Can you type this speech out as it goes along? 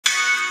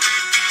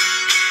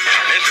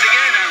Missed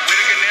again, and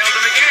Whittaker nailed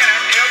him again,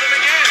 and nailed him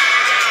again.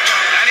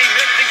 And he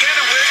missed again,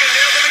 and Whittaker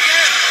nailed him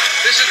again.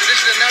 This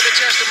is another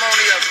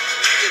testimony of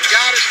if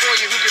God is for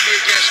you, who can be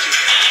against you?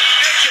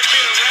 This should be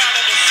the round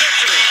of the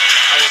century.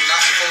 I was not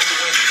supposed to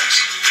win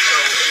this. So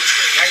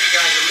now you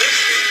guys are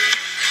listening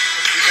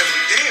because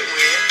we did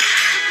win,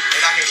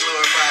 and I can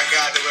glorify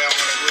God the way I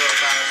want to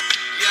glorify Him.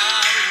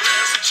 God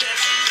bless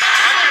Texas.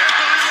 I can't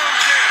believe what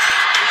I'm saying. It's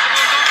the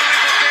most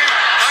unbelievable thing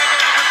I've ever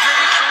been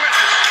privileged to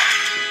witness.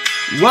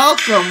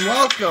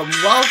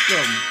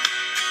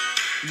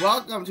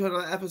 Welcome to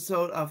another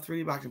episode of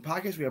 3D Boxing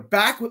Podcast. We are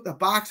back with the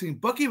Boxing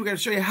Bookie. We're going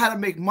to show you how to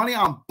make money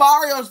on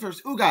Barrios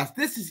versus Ugas.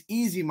 This is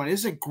easy money. This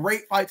is a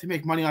great fight to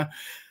make money on.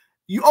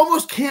 You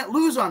almost can't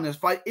lose on this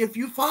fight if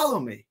you follow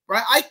me,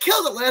 right? I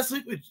killed it last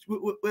week with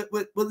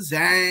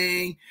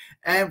Zhang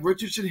and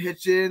Richardson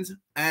Hitchens,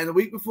 and the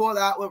week before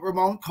that with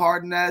Ramon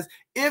Cardenas.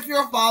 If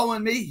you're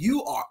following me,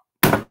 you are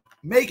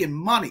making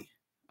money.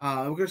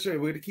 We're going to show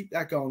you. We're going to keep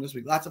that going this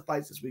week. Lots of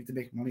fights this week to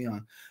make money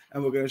on,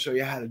 and we're going to show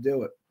you how to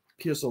do it.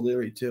 Pierce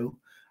O'Leary too.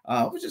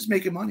 We're just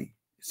making money.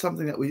 It's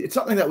something that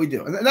we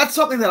do, and that's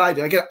something that I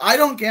do. Again, I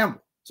don't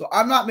gamble, so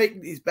I'm not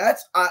making these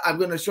bets. I'm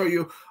going to show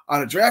you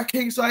on a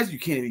DraftKings site. You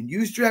can't even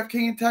use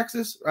DraftKings in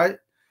Texas, right?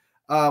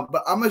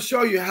 But I'm going to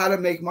show you how to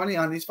make money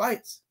on these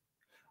fights.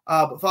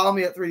 But follow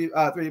me at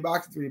 3D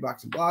Boxing, 3D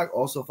Boxing Blog.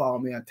 Also follow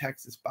me on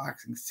Texas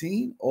Boxing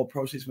Scene. All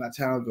proceeds from that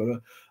channel go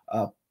to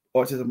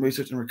Autism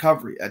Research and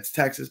Recovery. That's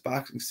Texas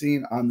Boxing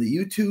Scene on the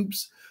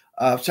YouTubes.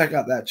 Check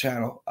out that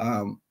channel.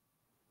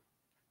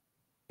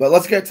 But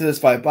let's get to this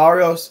fight.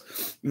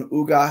 Barrios and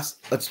Ugas,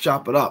 let's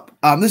chop it up.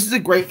 This is a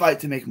great fight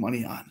to make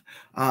money on.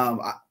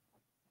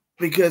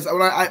 Because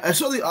when I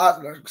saw the odds,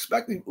 I was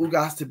expecting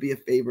Ugas to be a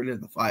favorite in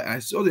the fight. And I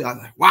saw the odds,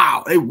 like,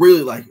 wow, they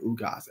really like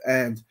Ugas.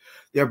 And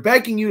they're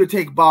begging you to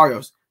take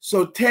Barrios.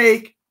 So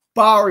take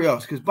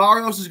Barrios, because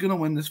Barrios is going to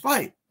win this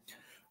fight.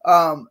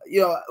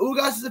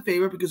 Ugas is a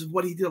favorite because of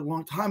what he did a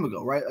long time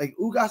ago, right? Like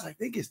Ugas, I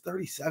think, is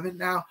 37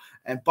 now,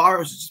 and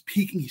Barrios is just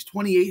peaking. He's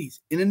 28. He's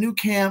in a new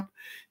camp.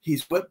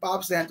 He's with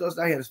Bob Santos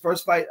now. He had his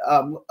first fight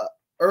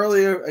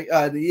earlier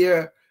in the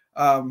year.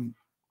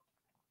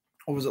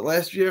 Or was it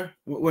last year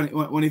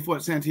when he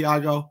fought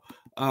Santiago?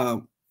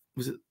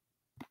 Was it?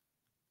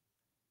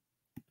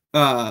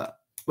 But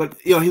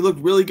he looked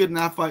really good in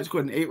that fight. He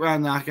scored an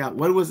 8-round knockout.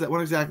 When was that? When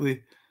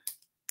exactly?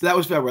 That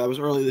was February. That was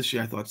early this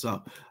year, I thought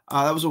so.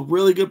 That was a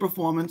really good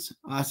performance.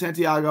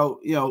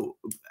 Santiago,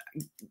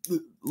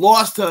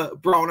 lost to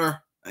Broner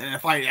in a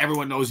fight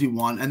everyone knows he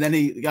won. And then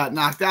he got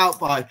knocked out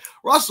by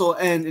Russell.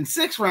 And in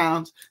 6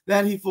 rounds,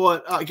 then he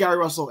fought Gary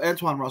Russell,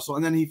 Antoine Russell.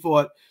 And then he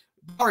fought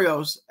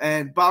Barrios.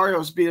 And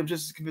Barrios beat him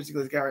just as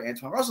convincingly as Gary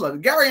Antoine Russell.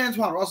 And Gary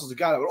Antoine Russell is a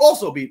guy that would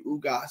also beat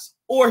Ugas,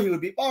 or he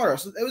would beat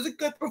Barrios. So it was a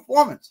good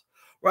performance,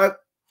 right?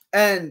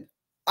 And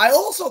I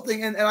also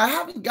think, and I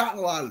haven't gotten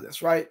a lot of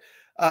this, right?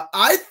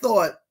 I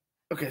thought,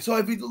 okay, so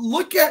if you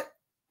look at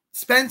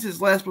Spence's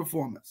last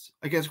performance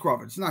against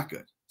Crawford, it's not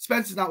good.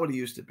 Spence is not what he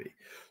used to be.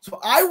 So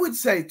I would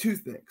say 2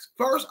 things.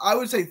 First, I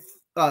would say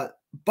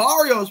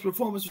Barrios'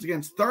 performance was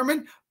against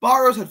Thurman.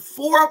 Barrios had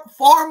far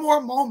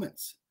more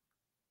moments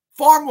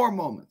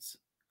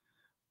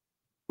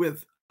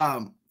with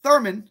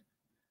Thurman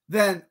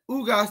than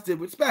Ugas did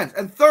with Spence.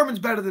 And Thurman's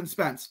better than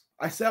Spence.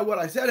 I said what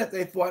I said. If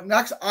they fought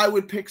next, I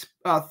would pick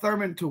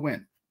Thurman to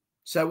win.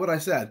 Said what I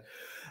said.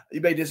 You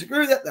may disagree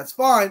with it. That's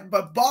fine.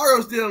 But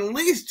Barrios did at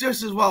least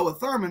just as well with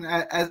Thurman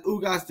as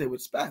Ugas did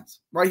with Spence,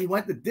 right? He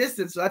went the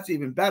distance, so that's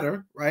even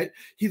better, right?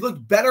 He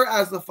looked better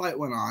as the fight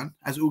went on,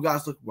 as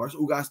Ugas looked worse.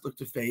 Ugas looked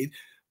to fade.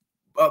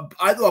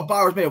 I thought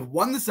Barrios may have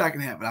won the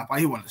second half of that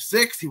fight. He won the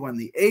 6th. He won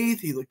the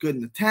 8th. He looked good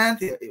in the 10th.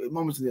 He had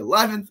moments in the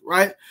 11th,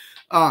 right?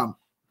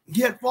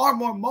 He had far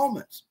more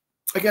moments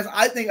against,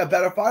 I think, a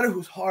better fighter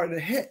who's harder to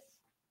hit.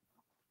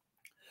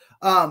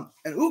 And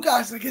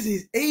Ugas, I guess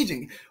he's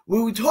aging.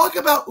 When we talk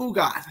about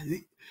Ugas,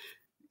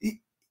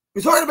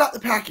 we're talking about the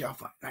Pacquiao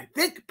fight. I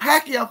think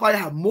Pacquiao fight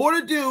had more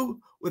to do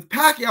with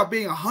Pacquiao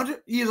being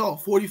 100 years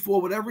old,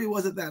 44, whatever he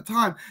was at that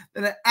time,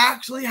 than it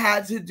actually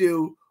had to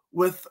do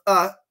with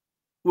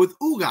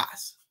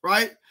Ugas,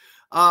 right?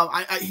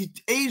 He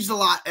aged a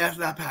lot after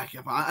that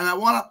Pacquiao fight, and I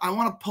want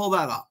to pull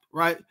that up,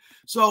 right?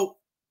 So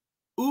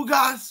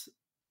Ugas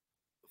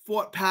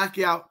fought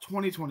Pacquiao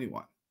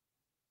 2021,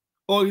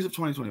 August of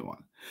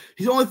 2021.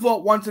 He's only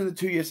fought once in the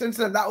 2 years since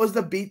then. That was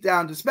the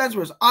beatdown to Spence,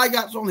 whereas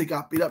only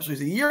got beat up. So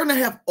he's a year and a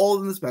half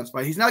older than the Spence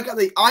fight. He's now got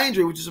the eye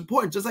injury, which is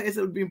important. Just like I said,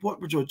 it would be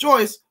important for Joe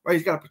Joyce, right?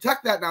 He's got to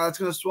protect that now. That's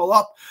going to swell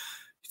up.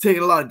 He's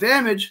taking a lot of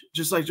damage,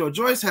 just like Joe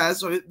Joyce has.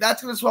 So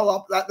that's going to swell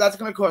up. That's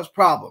going to cause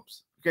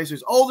problems. Okay, so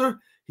he's older.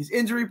 He's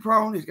injury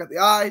prone. He's got the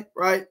eye,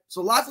 right?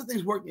 So lots of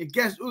things working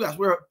against Ugas,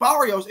 where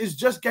Barrios is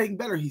just getting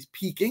better. He's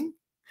peaking.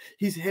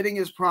 He's hitting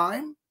his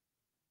prime.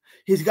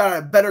 He's got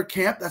a better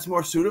camp that's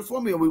more suited for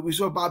him. We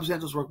saw Bob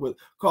Santos work with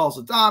Carlos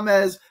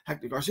Adames,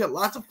 Hector Garcia,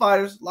 lots of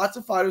fighters,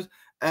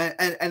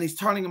 and he's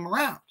turning them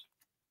around.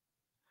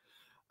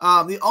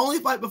 The only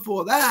fight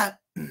before that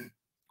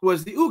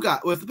was the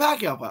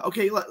Pacquiao fight.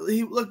 Okay,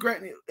 he looked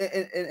great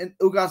in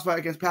Ugas fight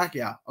against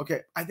Pacquiao.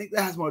 Okay, I think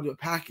that has more to do with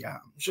Pacquiao.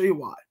 I'll show you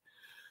why.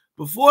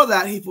 Before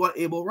that, he fought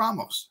Abel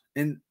Ramos,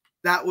 and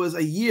that was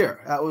a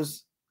year. That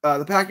was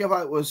the Pacquiao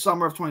fight was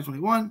summer of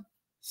 2021.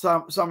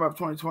 Summer of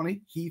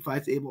 2020, he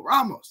fights Abel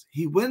Ramos.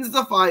 He wins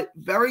the fight,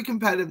 very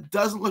competitive,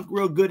 doesn't look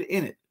real good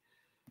in it.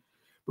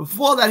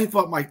 Before that, he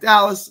fought Mike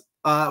Dallas.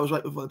 That was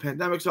right before the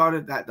pandemic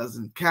started. That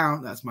doesn't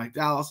count. That's Mike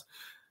Dallas.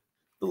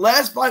 The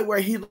last fight where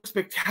he looked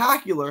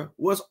spectacular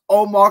was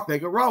Omar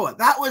Figueroa.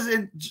 That was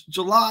in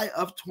July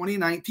of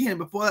 2019. And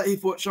before that, he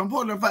fought Sean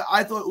Porter. In fact,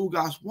 I thought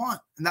Ugas won.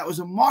 And that was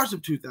in March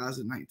of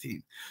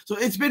 2019. So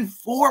it's been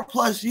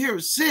 4+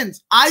 years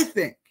since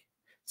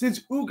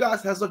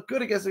Ugas has looked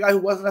good against a guy who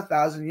wasn't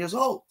 1,000 years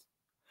old,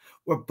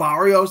 where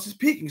Barrios is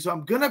peaking. So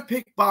I'm going to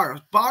pick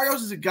Barrios.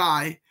 Barrios is a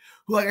guy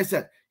who, like I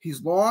said,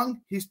 he's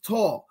long, he's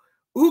tall.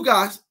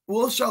 Ugas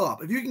will shell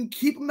up. If you can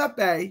keep him at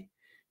bay,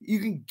 you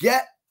can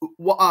get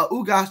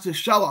Ugas to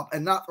shell up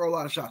and not throw a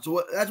lot of shots.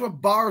 So that's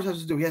what Barrios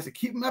has to do. He has to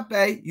keep him at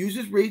bay, use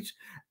his reach,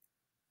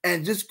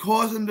 and just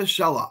cause him to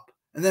shell up,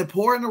 and then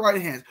pour in the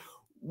right hands.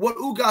 What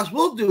Ugas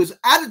will do is,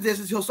 at a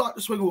distance, he'll start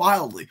to swing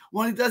wildly.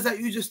 When he does that,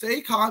 you just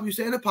stay calm, you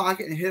stay in the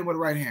pocket, and hit him with the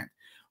right hand.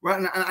 Right,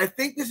 and I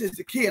think this is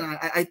the key. And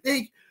I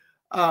think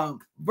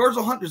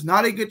Virgil Hunter is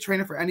not a good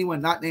trainer for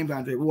anyone not named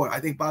Andre Ward. I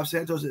think Bob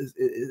Santos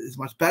is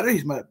much better.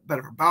 He's much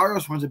better for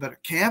Barrios, runs a better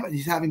camp, and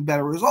he's having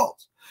better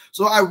results.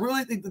 So I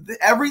really think that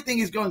everything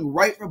is going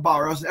right for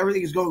Barrios and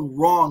everything is going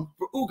wrong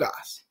for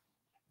Ugas.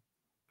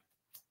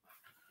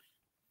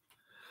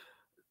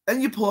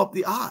 And you pull up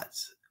the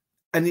odds,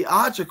 and the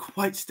odds are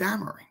quite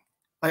stammering.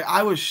 Like,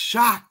 I was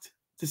shocked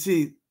to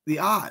see the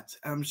odds.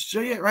 And I'm going to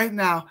show you right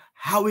now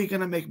how we're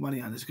going to make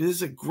money on this, because this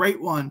is a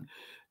great one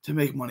to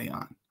make money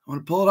on. I'm going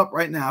to pull it up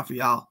right now for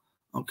y'all,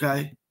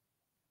 okay?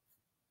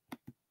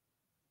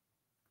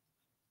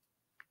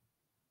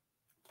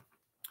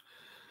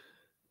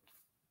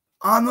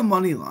 On the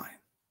money line,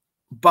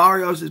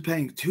 Barrios is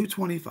paying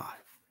 $225.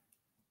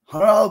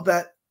 $100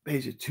 bet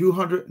pays you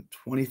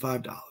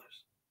 $225.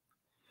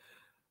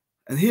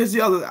 And here's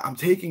the other, I'm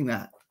taking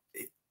that.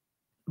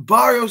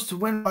 Barrios to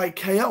win by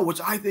KO,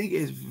 which I think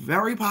is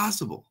very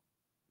possible,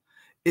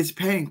 is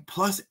paying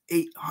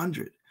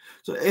 +800.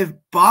 So if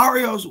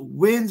Barrios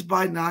wins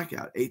by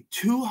knockout, a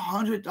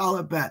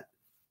 $200 bet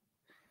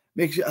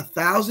makes you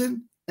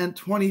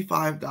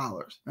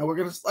 $1,025. Now we're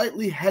going to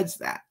slightly hedge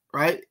that,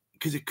 right?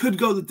 Because it could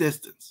go the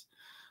distance,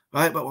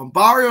 right? But when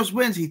Barrios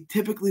wins, he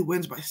typically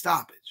wins by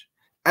stoppage.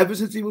 Ever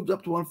since he moved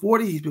up to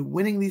 140, he's been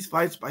winning these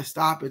fights by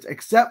stoppage,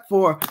 except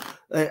for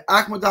the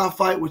Akhmadov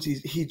fight, which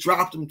he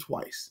dropped him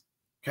twice,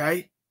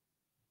 okay?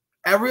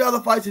 Every other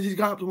fight since he's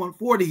gone up to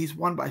 140, he's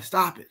won by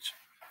stoppage.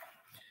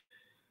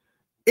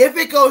 If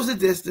it goes the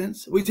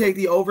distance, we take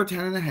the over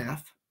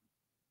 10.5,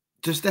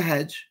 just to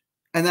hedge,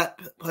 and that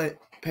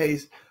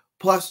pays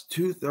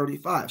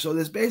 +235. So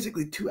there's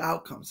basically two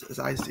outcomes as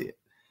I see it.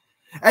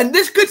 And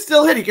this could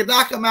still hit. He could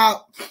knock him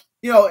out,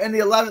 you know, in the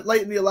 11th,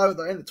 late in the 11th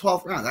or in the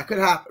 12th round. That could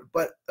happen.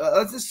 But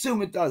let's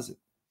assume it doesn't.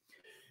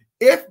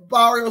 If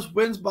Barrios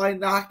wins by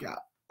knockout,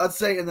 let's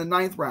say in the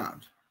 9th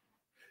round,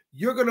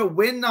 you're going to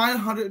win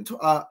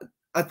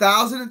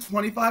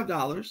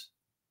 $1,025,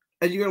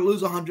 and you're going to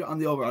lose $100 on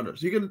the over-under.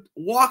 So you're going to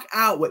walk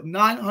out with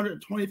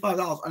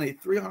 $925 on a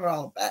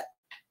 $300 bet.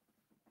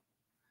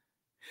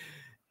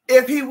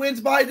 If he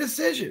wins by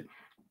decision,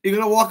 you're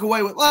going to walk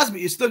away with less, but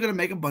you're still going to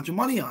make a bunch of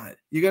money on it.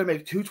 You're going to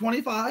make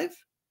 $225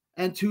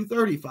 and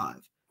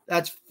 $235.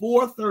 That's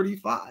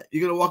 $435.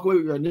 You're going to walk away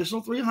with your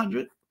initial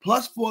 $300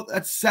 plus $4.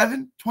 That's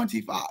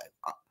 $725.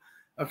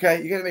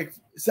 Okay, you're going to make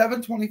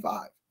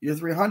 $725. Your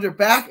 $300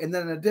 back, and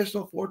then an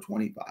additional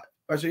 $425. All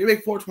right, so you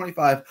make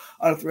 $425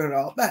 on a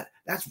 $300 bet.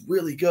 That's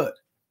really good.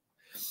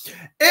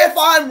 If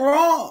I'm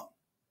wrong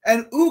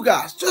and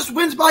Ugas just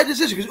wins by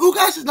decision, because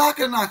Ugas is not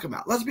going to knock him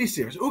out. Let's be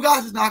serious.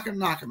 Ugas is not going to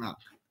knock him out.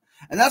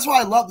 And that's why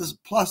I love this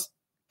plus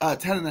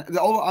 10,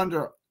 the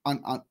over-under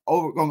on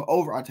going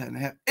over on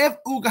 10.5. If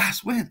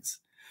Ugas wins,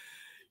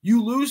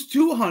 you lose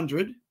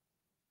 $200,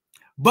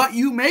 but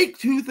you make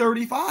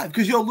 $235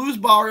 because you'll lose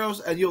Barrios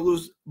and you'll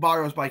lose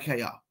Barrios by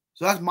KO.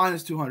 So that's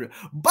 -200.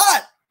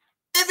 But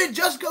if it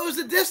just goes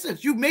the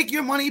distance, you make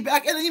your money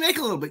back and then you make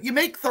a little bit. You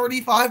make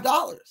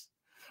 $35,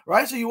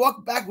 right? So you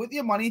walk back with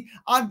your money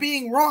on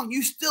being wrong.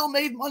 You still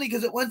made money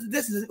because it went the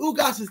distance.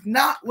 Ugas is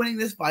not winning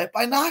this fight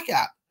by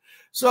knockout.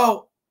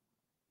 So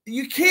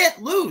you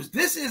can't lose.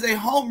 This is a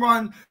home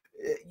run.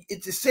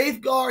 It's a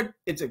safeguard.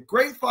 It's a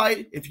great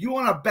fight. If you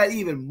want to bet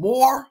even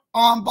more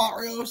on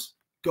Barrios,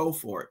 go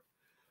for it.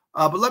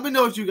 But let me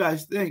know what you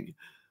guys think.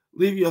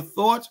 Leave your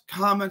thoughts,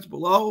 comments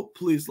below.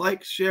 Please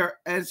like, share,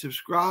 and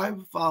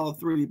subscribe. Follow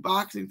 3D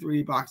Boxing,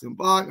 3D Boxing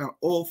Blog on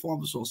all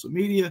forms of social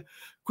media.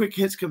 Quick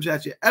Hits comes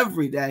at you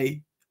every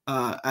day.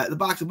 The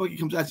Boxing Bookie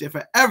comes at you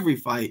for every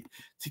fight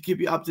to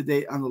keep you up to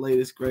date on the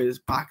latest,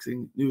 greatest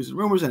boxing news and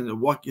rumors, and to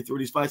walk you through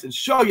these fights and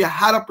show you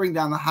how to bring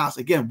down the house.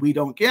 Again, we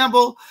don't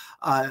gamble.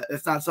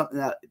 It's not something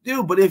that I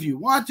do, but if you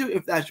want to,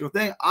 if that's your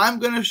thing, I'm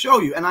going to show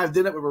you. And I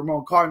did it with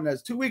Ramon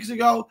Cardenas 2 weeks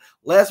ago.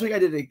 Last week I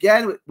did it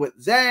again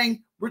with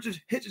Zhang,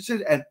 Richard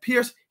Hitchinson, and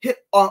Pierce. Hit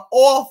on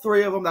all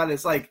three of them. That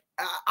is like,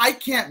 I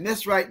can't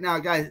miss right now,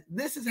 guys.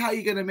 This is how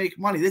you're going to make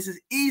money. This is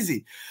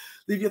easy.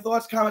 Leave your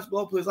thoughts, comments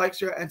below. Please like,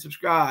 share, and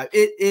subscribe.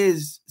 It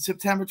is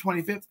September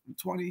 25th,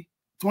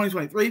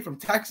 2023 from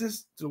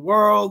Texas to the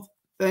world.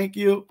 Thank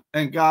you,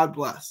 and God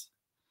bless.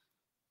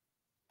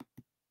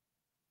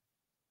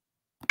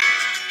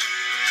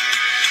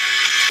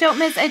 Don't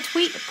miss a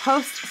tweet,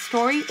 post,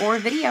 story, or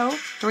video.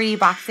 3D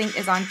Boxing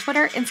is on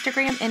Twitter,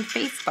 Instagram, and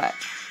Facebook.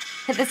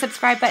 Hit the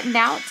subscribe button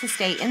now to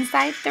stay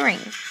inside the ring.